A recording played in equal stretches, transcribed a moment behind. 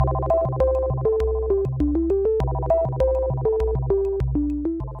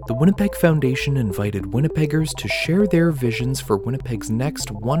The Winnipeg Foundation invited Winnipeggers to share their visions for Winnipeg's next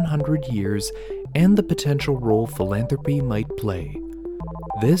 100 years and the potential role philanthropy might play.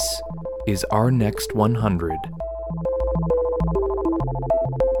 This is Our Next 100.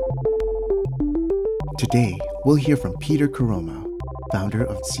 Today, we'll hear from Peter Karoma, founder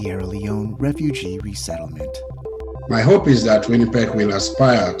of Sierra Leone Refugee Resettlement. My hope is that Winnipeg will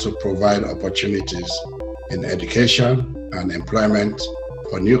aspire to provide opportunities in education and employment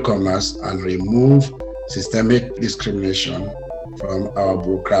for newcomers and remove systemic discrimination from our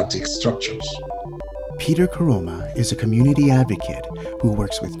bureaucratic structures. Peter Karoma is a community advocate who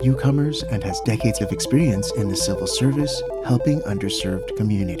works with newcomers and has decades of experience in the civil service helping underserved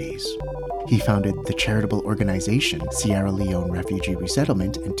communities. He founded the charitable organization Sierra Leone Refugee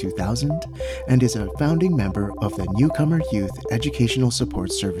Resettlement in 2000 and is a founding member of the Newcomer Youth Educational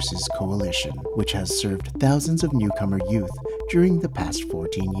Support Services Coalition, which has served thousands of newcomer youth during the past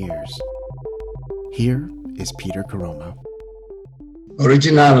 14 years. Here is Peter Karoma.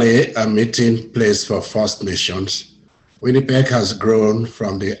 Originally a meeting place for First Nations, Winnipeg has grown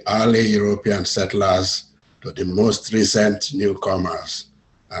from the early European settlers to the most recent newcomers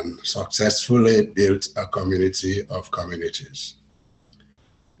and successfully built a community of communities.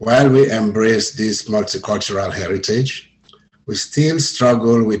 While we embrace this multicultural heritage, we still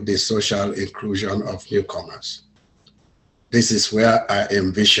struggle with the social inclusion of newcomers. This is where I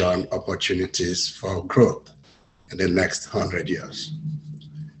envision opportunities for growth in the next 100 years.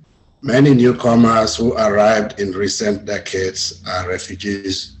 Many newcomers who arrived in recent decades are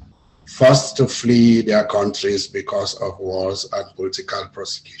refugees forced to flee their countries because of wars and political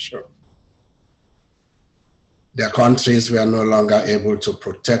persecution. Their countries were no longer able to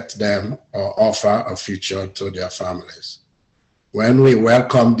protect them or offer a future to their families. When we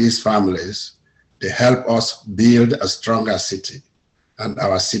welcome these families, they help us build a stronger city, and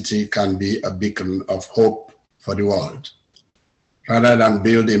our city can be a beacon of hope for the world. Rather than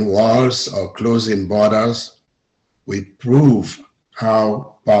building walls or closing borders, we prove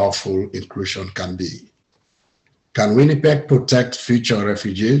how powerful inclusion can be. Can Winnipeg protect future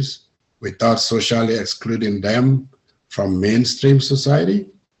refugees without socially excluding them from mainstream society?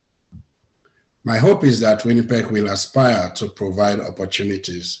 My hope is that Winnipeg will aspire to provide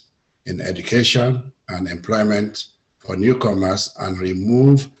opportunities in education and employment for newcomers and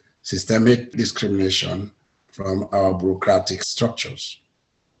remove systemic discrimination from our bureaucratic structures.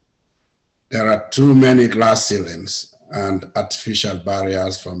 There are too many glass ceilings and artificial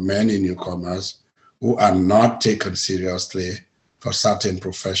barriers for many newcomers who are not taken seriously for certain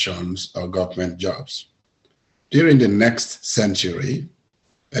professions or government jobs. During the next century,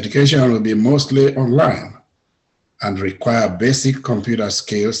 education will be mostly online and require basic computer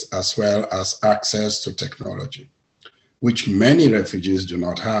skills as well as access to technology, which many refugees do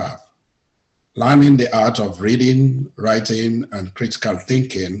not have. Learning the art of reading, writing, and critical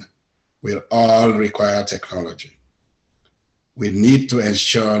thinking will all require technology. We need to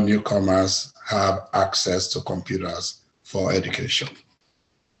ensure newcomers have access to computers for education.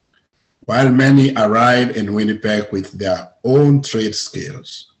 While many arrive in Winnipeg with their own trade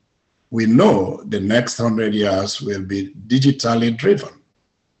skills, we know the next 100 years will be digitally driven.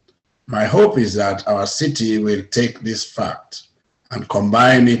 My hope is that our city will take this fact and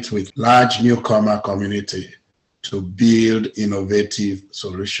combine it with large newcomer community to build innovative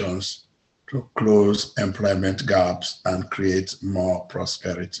solutions to close employment gaps and create more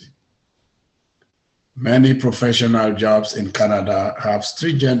prosperity. Many professional jobs in Canada have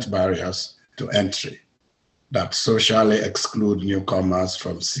stringent barriers to entry that socially exclude newcomers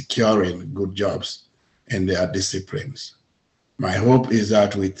from securing good jobs in their disciplines. My hope is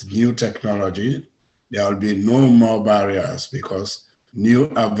that with new technology, there will be no more barriers because new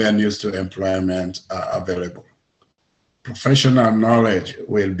avenues to employment are available. Professional knowledge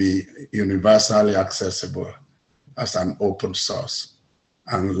will be universally accessible as an open source,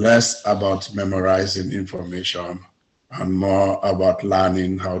 and less about memorizing information and more about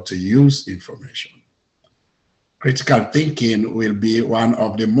learning how to use information. Critical thinking will be one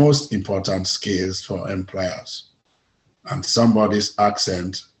of the most important skills for employers, and somebody's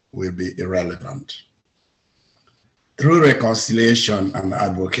accent will be irrelevant. Through reconciliation and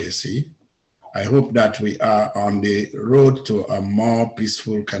advocacy, I hope that we are on the road to a more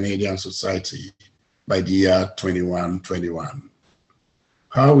peaceful Canadian society by the year 2121.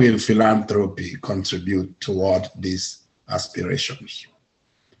 How will philanthropy contribute toward these aspirations?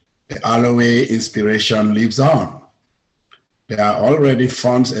 The Alloway inspiration lives on. There are already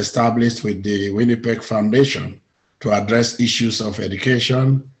funds established with the Winnipeg Foundation to address issues of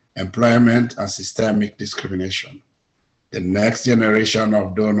education, employment, and systemic discrimination. The next generation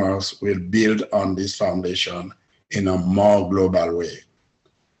of donors will build on this foundation in a more global way.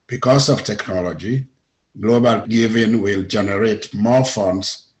 Because of technology, global giving will generate more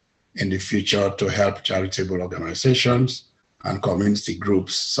funds in the future to help charitable organizations and community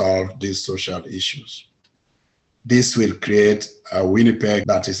groups solve these social issues. This will create a Winnipeg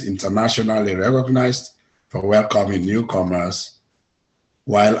that is internationally recognized for welcoming newcomers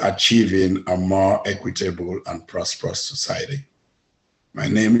while achieving a more equitable and prosperous society. My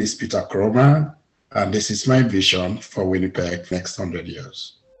name is Peter Kroma, and this is my vision for Winnipeg next 100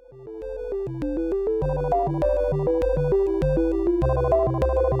 years.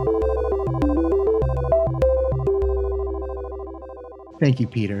 Thank you,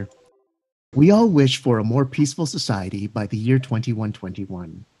 Peter. We all wish for a more peaceful society by the year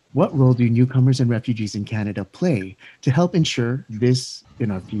 2121. What role do newcomers and refugees in Canada play to help ensure this in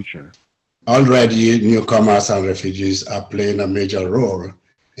our future? Already, newcomers and refugees are playing a major role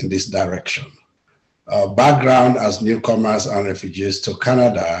in this direction. Our background as newcomers and refugees to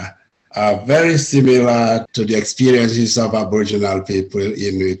Canada are very similar to the experiences of Aboriginal people,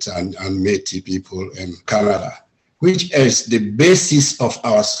 Inuit, and Métis people in Canada, which is the basis of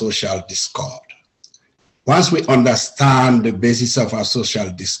our social discord. Once we understand the basis of our social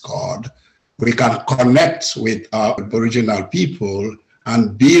discord, we can connect with our Aboriginal people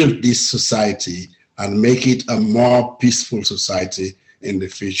and build this society and make it a more peaceful society in the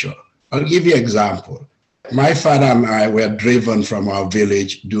future. I'll give you an example. My father and I were driven from our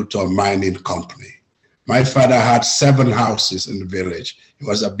village due to a mining company. My father had 7 houses in the village. He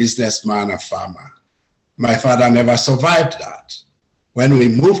was a businessman, a farmer. My father never survived that. When we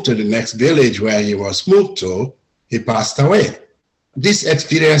moved to the next village where he was moved to, he passed away. These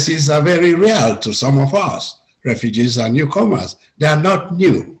experiences are very real to some of us, refugees and newcomers. They are not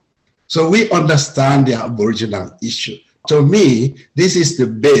new. So we understand the Aboriginal issue. To me, this is the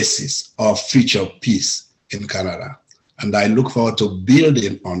basis of future peace in Canada. And I look forward to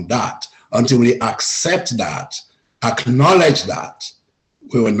building on that. Until we accept that, acknowledge that,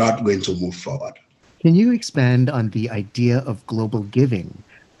 we are not going to move forward. Can you expand on the idea of global giving?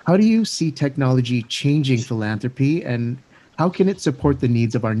 How do you see technology changing philanthropy, and how can it support the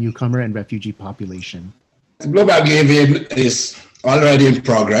needs of our newcomer and refugee population? Global giving is already in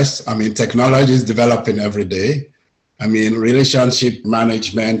progress. Technology is developing every day. Relationship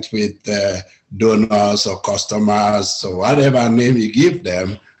management with donors or customers or whatever name you give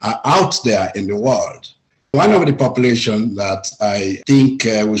them are out there in the world. One of the populations that I think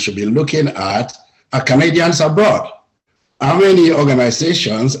we should be looking at are Canadians abroad. How many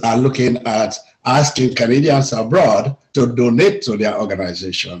organizations are looking at asking Canadians abroad to donate to their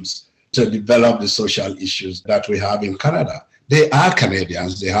organizations to develop the social issues that we have in Canada? They are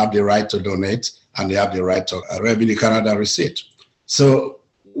Canadians. They have the right to donate, and they have the right to a Revenue Canada receipt. So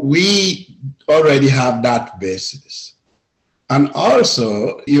we already have that basis. And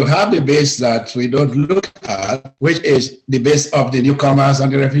also, you have the base that we don't look at, which is the base of the newcomers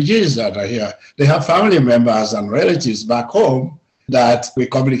and the refugees that are here. They have family members and relatives back home that we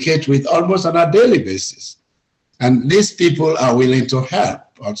communicate with almost on a daily basis. And these people are willing to help.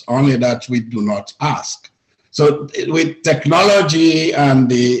 It's only that we do not ask. So with technology and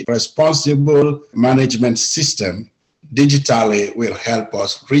the responsible management system, digitally will help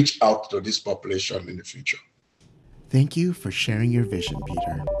us reach out to this population in the future. Thank you for sharing your vision,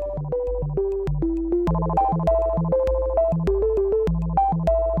 Peter.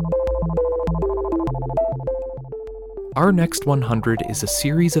 Our Next 100 is a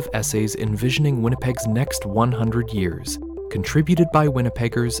series of essays envisioning Winnipeg's next 100 years, contributed by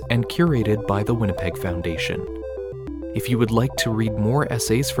Winnipeggers and curated by the Winnipeg Foundation. If you would like to read more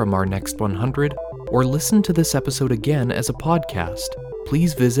essays from our Next 100 or listen to this episode again as a podcast,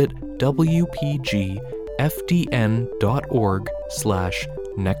 please visit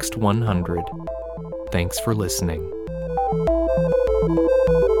wpgfdn.org/next100. Thanks for listening.